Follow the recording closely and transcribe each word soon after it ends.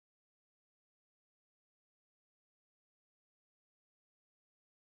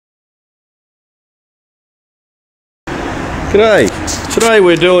G'day. Today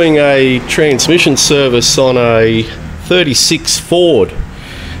we're doing a transmission service on a 36 Ford.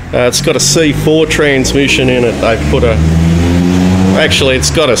 It's got a C4 transmission in it. They've put actually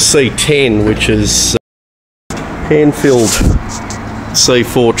it's got a C10, which is hand-filled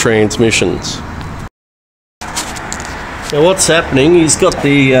C4 transmissions. Now what's happening, he's got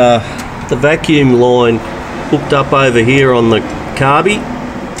the vacuum line hooked up over here on the carby,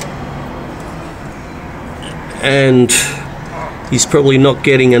 and he's probably not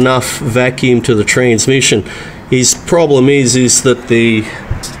getting enough vacuum to the transmission. His problem is that the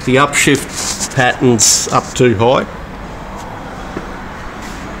upshift pattern's up too high.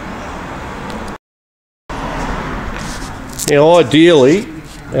 Now ideally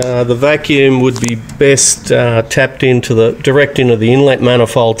the vacuum would be best tapped into direct into the inlet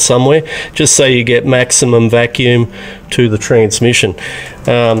manifold somewhere, just so you get maximum vacuum to the transmission.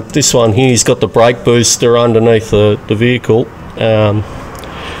 This one here's got the brake booster underneath the vehicle,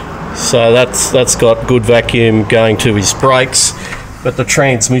 so that's got good vacuum going to his brakes, but the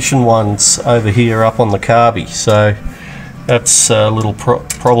transmission one's over here up on the carby, so that's a little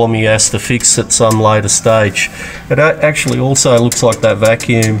problem he has to fix at some later stage. It actually also looks like that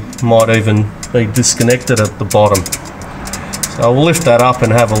vacuum might even be disconnected at the bottom, so we'll lift that up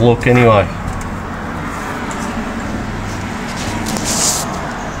and have a look anyway.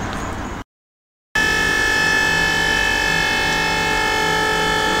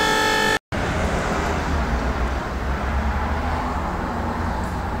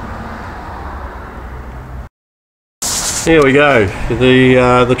 Here we go.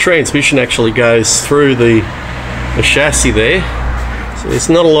 The transmission actually goes through the chassis there, so there's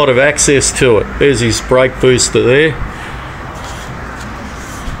not a lot of access to it. There's his brake booster there.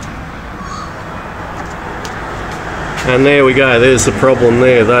 And there we go, there's the problem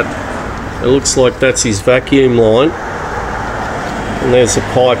there. It looks like that's his vacuum line. And there's a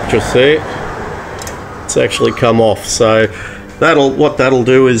pipe just there. It's actually come off. So what that'll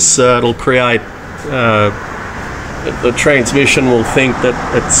do is it'll create the transmission will think that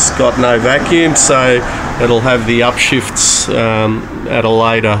it's got no vacuum, so it'll have the upshifts at a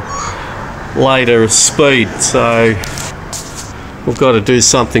later speed. So we've got to do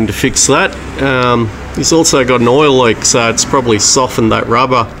something to fix that. He's also got an oil leak, so it's probably softened that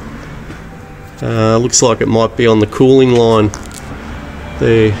rubber. Looks like it might be on the cooling line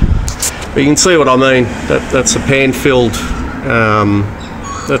there, but you can see what I mean. That's a pan-filled,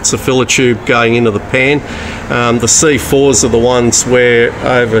 that's a filler tube going into the pan. The C4s are the ones where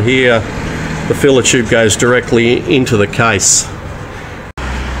over here the filler tube goes directly into the case.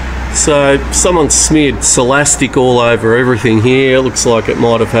 So someone smeared Celastic all over everything here. It looks like it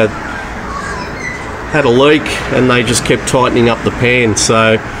might have had a leak, and they just kept tightening up the pan.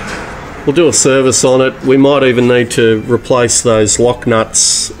 So we'll do a service on it. We might even need to replace those lock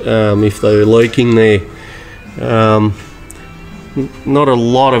nuts if they're leaking there. Not a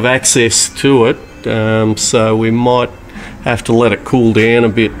lot of access to it, so we might have to let it cool down a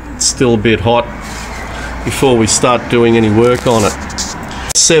bit. It's still a bit hot before we start doing any work on it.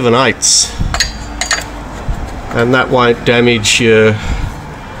 7/8, and that won't damage your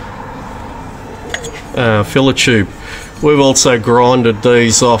filler tube. We've also grinded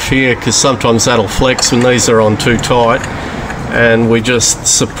these off here because sometimes that'll flex when these are on too tight, and we just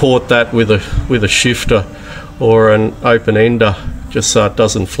support that with a shifter or an open ender, just so it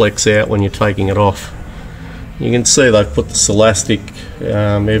doesn't flex out when you're taking it off. You can see they've put the Celastic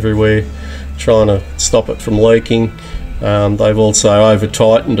everywhere, trying to stop it from leaking. They've also over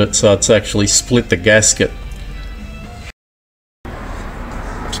tightened it, so it's actually split the gasket.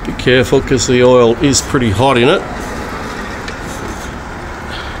 Just be careful because the oil is pretty hot in it.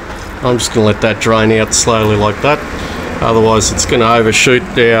 I'm just going to let that drain out slowly like that, otherwise it's going to overshoot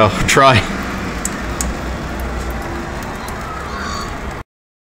our tray.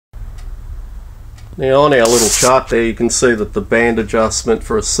 Now on our little chart there, you can see that the band adjustment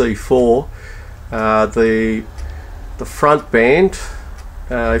for a C4, the front band,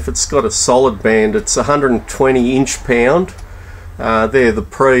 if it's got a solid band, it's 120 inch-pound. They're the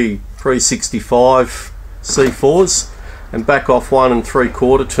pre-65 C4s, and back off 1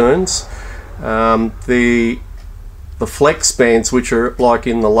 3/4 turns. The flex bands, which are like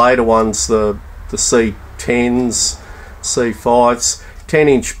in the later ones, the C10s, C5s, 10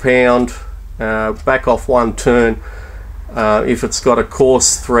 inch-pound. Back off 1 turn if it's got a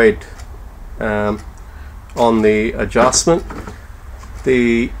coarse thread on the adjustment.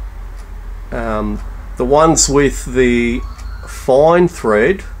 The ones with the fine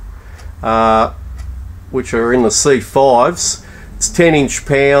thread, which are in the C5s, it's 10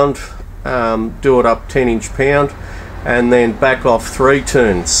 inch-pound, do it up 10 inch-pound. and then back off 3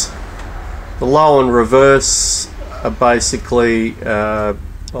 turns. The low and reverse are basically the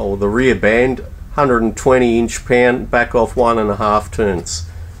rear band, 120 inch-pound, back off 1.5 turns.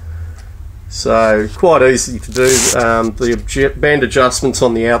 So quite easy to do. The band adjustments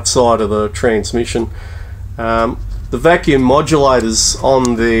on the outside of the transmission. The vacuum modulators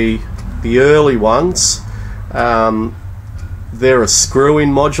on the early ones, they're a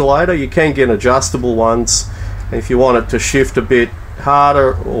screw-in modulator. You can get adjustable ones if you want it to shift a bit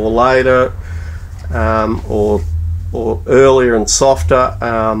harder or later, or earlier and softer.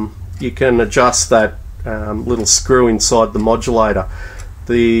 You can adjust that little screw inside the modulator.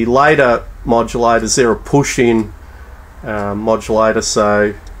 The later modulators, they're a push-in modulator,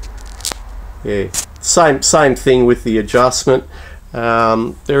 so yeah, same thing with the adjustment.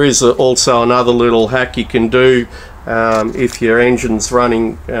 There is also another little hack you can do if your engine's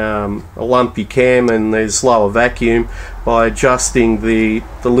running a lumpy cam and there's lower vacuum, by adjusting the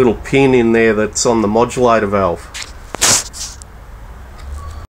little pin in there that's on the modulator valve.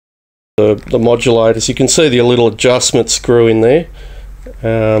 The modulators, you can see the little adjustment screw in there.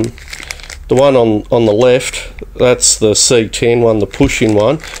 The one on the left, that's the C10 one, the push-in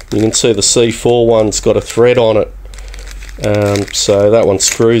one. You can see the C4 one's got a thread on it, so that one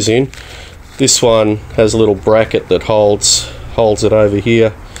screws in. This one has a little bracket that holds it over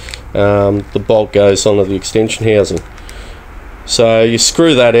here. The bolt goes onto the extension housing. So you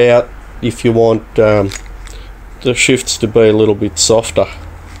screw that out if you want the shifts to be a little bit softer.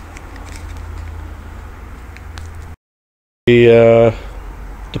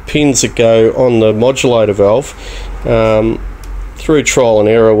 The pins that go on the modulator valve, through trial and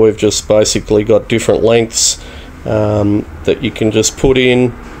error, we've just basically got different lengths that you can just put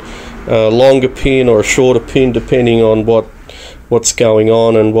in, a longer pin or a shorter pin depending on what's going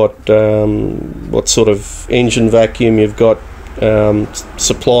on and what sort of engine vacuum you've got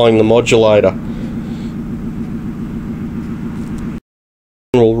supplying the modulator.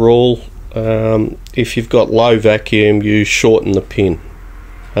 General rule, if you've got low vacuum, you shorten the pin.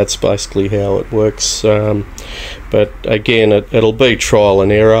 That's basically how it works, but again, it'll be trial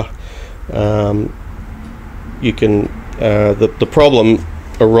and error. You can the problem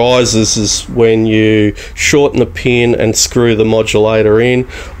arises is when you shorten the pin and screw the modulator in,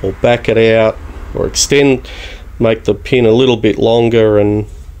 or back it out, or extend, make the pin a little bit longer and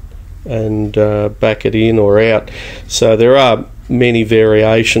back it in or out. So there are many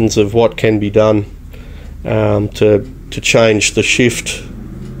variations of what can be done to change the shift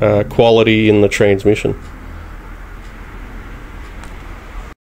quality in the transmission.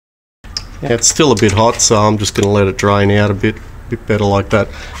 Yeah, it's still a bit hot, so I'm just going to let it drain out a bit better like that.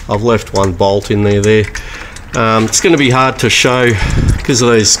 I've left one bolt in there. It's going to be hard to show because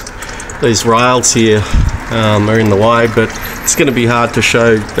of these rails here are in the way, but it's going to be hard to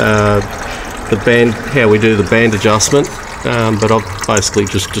show the band, how we do the band adjustment, but I've basically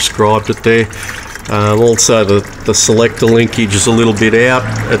just described it there. Also the selector linkage is a little bit out.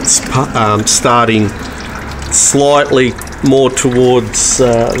 It's starting slightly more towards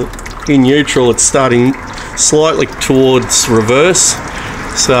in neutral, it's starting slightly towards reverse,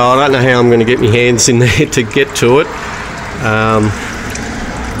 so I don't know how I'm going to get my hands in there to get to it,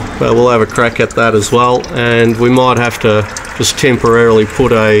 but we'll have a crack at that as well. And we might have to just temporarily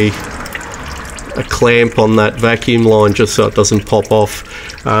put a clamp on that vacuum line just so it doesn't pop off.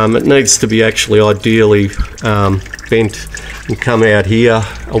 It needs to be actually ideally bent and come out here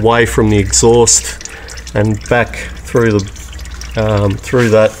away from the exhaust and back through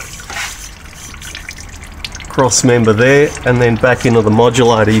that cross member there, and then back into the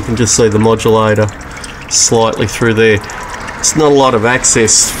modulator. You can just see the modulator slightly through there. It's not a lot of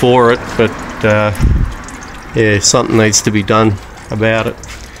access for it, but yeah, something needs to be done about it.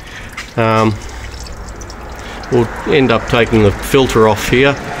 We'll end up taking the filter off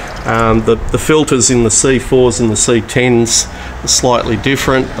here. The filters in the C4s and the C10s are slightly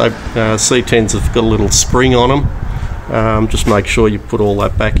different. C10s have got a little spring on them. Just make sure you put all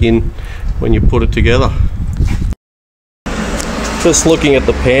that back in when you put it together. Just looking at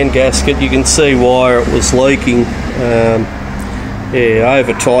the pan gasket, you can see why it was leaking. Yeah,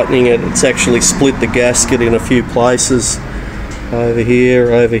 over tightening it, it's actually split the gasket in a few places, over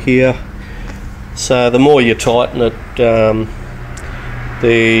here. So the more you tighten it,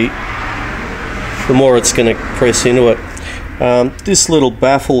 the more it's going to press into it. This little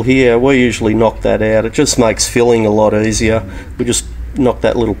baffle here, we usually knock that out. It just makes filling a lot easier. We just knock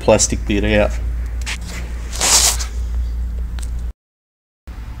that little plastic bit out.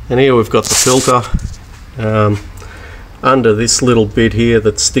 And here we've got the filter. under this little bit here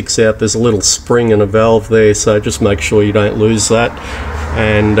that sticks out, there's a little spring and a valve there, so just make sure you don't lose that.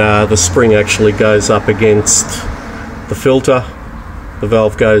 And the spring actually goes up against the filter. The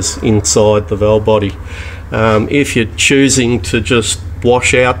valve goes inside the valve body. If you're choosing to just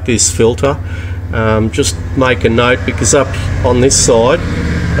wash out this filter, just make a note, because up on this side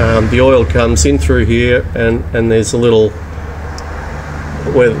the oil comes in through here, and there's a little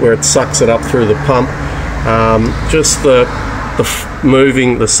where it sucks it up through the pump. Just the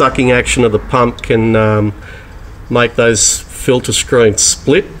sucking action of the pump can make those filter screens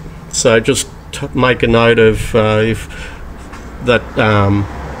split, so just make a note of if that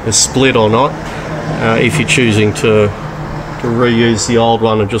is split or not, if you're choosing to reuse the old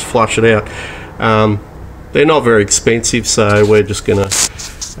one and just flush it out. They're not very expensive, so we're just going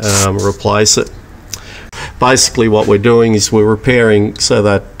to replace it. Basically what we're doing is we're repairing so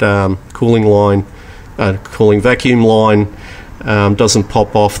that cooling vacuum line doesn't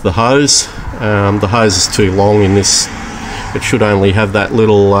pop off the hose. The hose is too long in this. It should only have that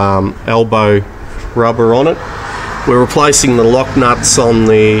little elbow rubber on it. We're replacing the lock nuts on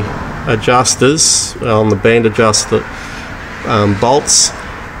the adjusters, on the band adjuster bolts,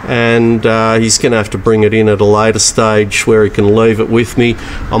 and he's going to have to bring it in at a later stage where he can leave it with me.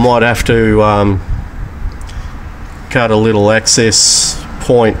 I might have to cut a little access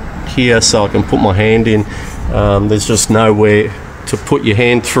point here so I can put my hand in. There's just nowhere to put your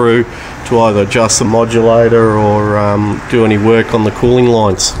hand through to either adjust the modulator or do any work on the cooling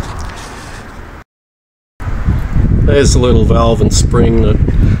lines. There's a little valve and spring that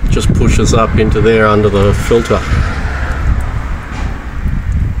just pushes up into there under the filter.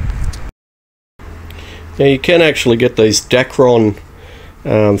 Now you can actually get these Dacron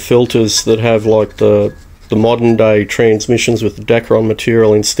filters that have like the modern day transmissions with the Dacron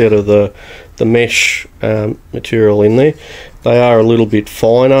material instead of the mesh material in there. They are a little bit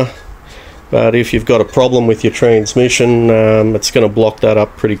finer, but if you've got a problem with your transmission, it's going to block that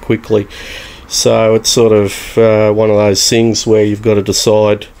up pretty quickly. So it's sort of one of those things where you've got to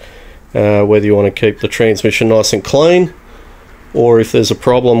decide whether you want to keep the transmission nice and clean, or if there's a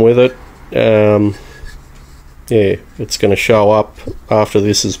problem with it, yeah, it's going to show up after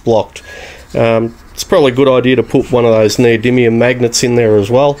this is blocked. It's probably a good idea to put one of those neodymium magnets in there as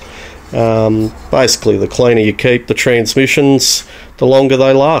well. Basically, the cleaner you keep the transmissions, the longer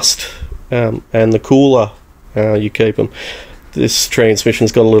they last, and the cooler you keep them. This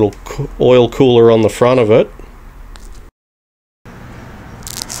transmission's got a little oil cooler on the front of it,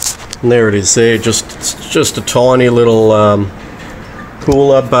 and there it is there, just a tiny little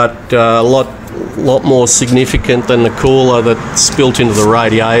cooler, but a lot more significant than the cooler that's built into the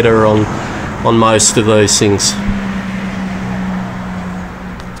radiator on most of these things.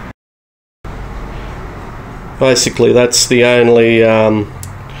 Basically that's the only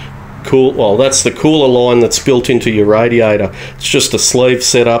that's the cooler line that's built into your radiator. It's just a sleeve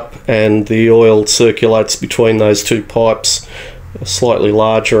setup, and the oil circulates between those two pipes, a slightly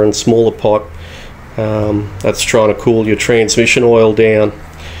larger and smaller pipe. That's trying to cool your transmission oil down.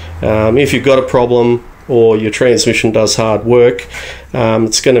 If you've got a problem or your transmission does hard work,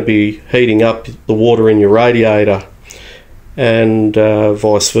 it's going to be heating up the water in your radiator, and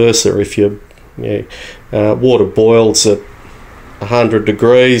vice versa. If your water boils at 100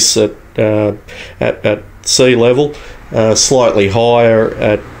 degrees at sea level, slightly higher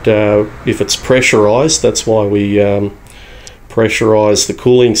at if it's pressurized. That's why we pressurize the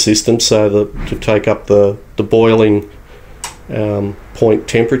cooling system, so that to take up the boiling point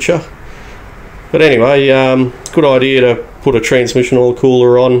temperature. But anyway, good idea to put a transmission oil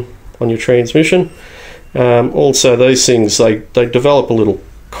cooler on your transmission. Also, these things, they develop a little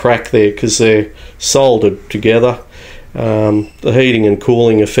crack there because they're soldered together. The heating and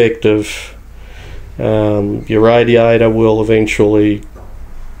cooling effect of your radiator will eventually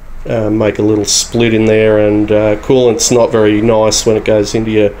make a little split in there, and coolant's not very nice when it goes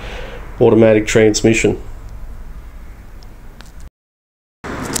into your automatic transmission.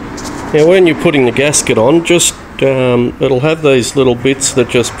 Now when you're putting the gasket on, just it'll have these little bits that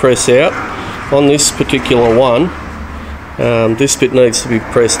just press out. On this particular one, this bit needs to be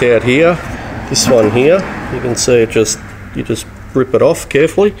pressed out here. This one here, you can see it you just rip it off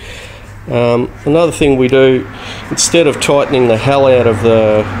carefully. Another thing we do, instead of tightening the hell out of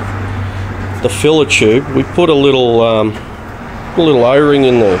the filler tube, we put a little O-ring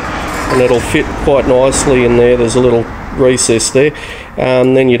in there, and it'll fit quite nicely in there. There's a little recess there,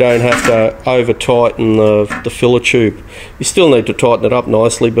 and then you don't have to over tighten the filler tube. You still need to tighten it up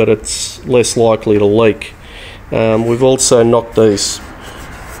nicely, but it's less likely to leak. We've also knocked these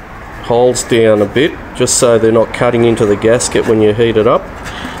holes down a bit, just so they're not cutting into the gasket when you heat it up,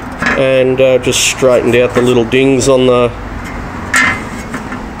 and just straightened out the little dings on the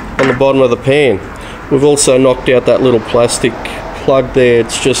bottom of the pan. We've also knocked out that little plastic plug there.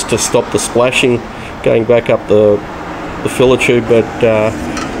 It's just to stop the splashing going back up the filler tube, but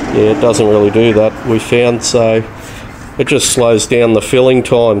yeah, it doesn't really do that, we found, so it just slows down the filling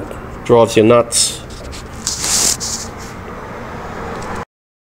time, drives you nuts.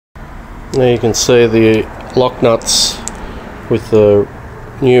 Now you can see the lock nuts with the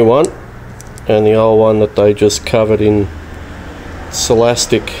new one and the old one that they just covered in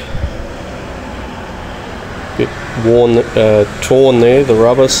Celastic. Bit worn, torn there, the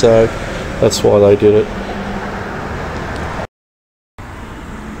rubber, so that's why they did it.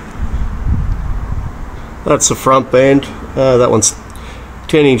 That's the front band. That one's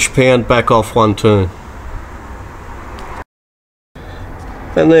 10-inch pound, back off 1 turn.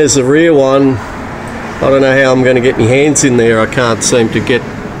 And there's the rear one. I don't know how I'm going to get my hands in there. I can't seem to get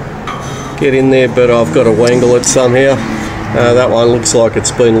in there, but I've got to wangle it somehow. That one looks like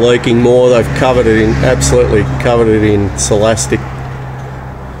it's been leaking more. They've covered it in, absolutely covered it in Celastic.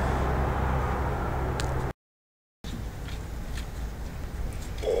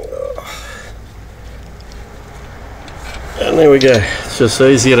 And there we go. It's just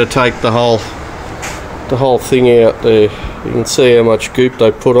easier to take the whole thing out there. You can see how much goop they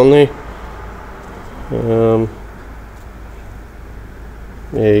put on there.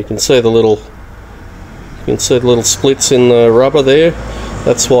 Yeah, you can see the little splits in the rubber there.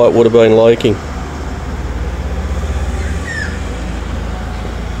 That's why it would have been leaking.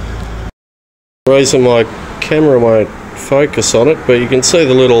 The reason my camera won't focus on it, but you can see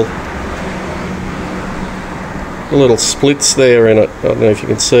the little splits there in it. I don't know if you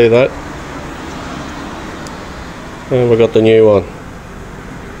can see that. And we've got the new one.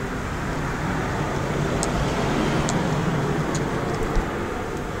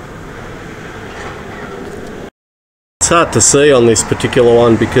 It's hard to see on this particular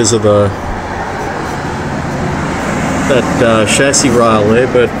one because of that chassis rail there,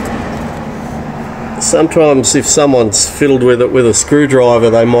 but sometimes if someone's fiddled with it with a screwdriver,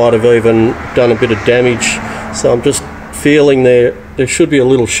 they might have even done a bit of damage. So I'm just feeling there should be a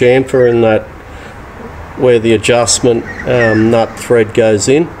little chamfer in that where the adjustment nut thread goes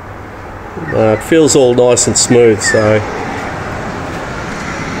in. It feels all nice and smooth, so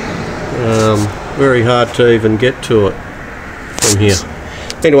very hard to even get to it from here.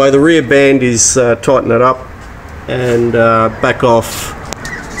 Anyway, the rear band is tighten it up and back off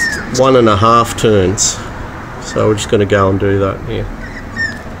 1.5 turns. So we're just going to go and do that here.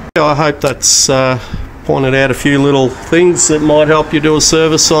 I hope that's pointed out a few little things that might help you do a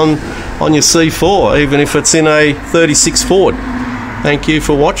service on your C4, even if it's in a 36 Ford. Thank you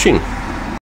for watching.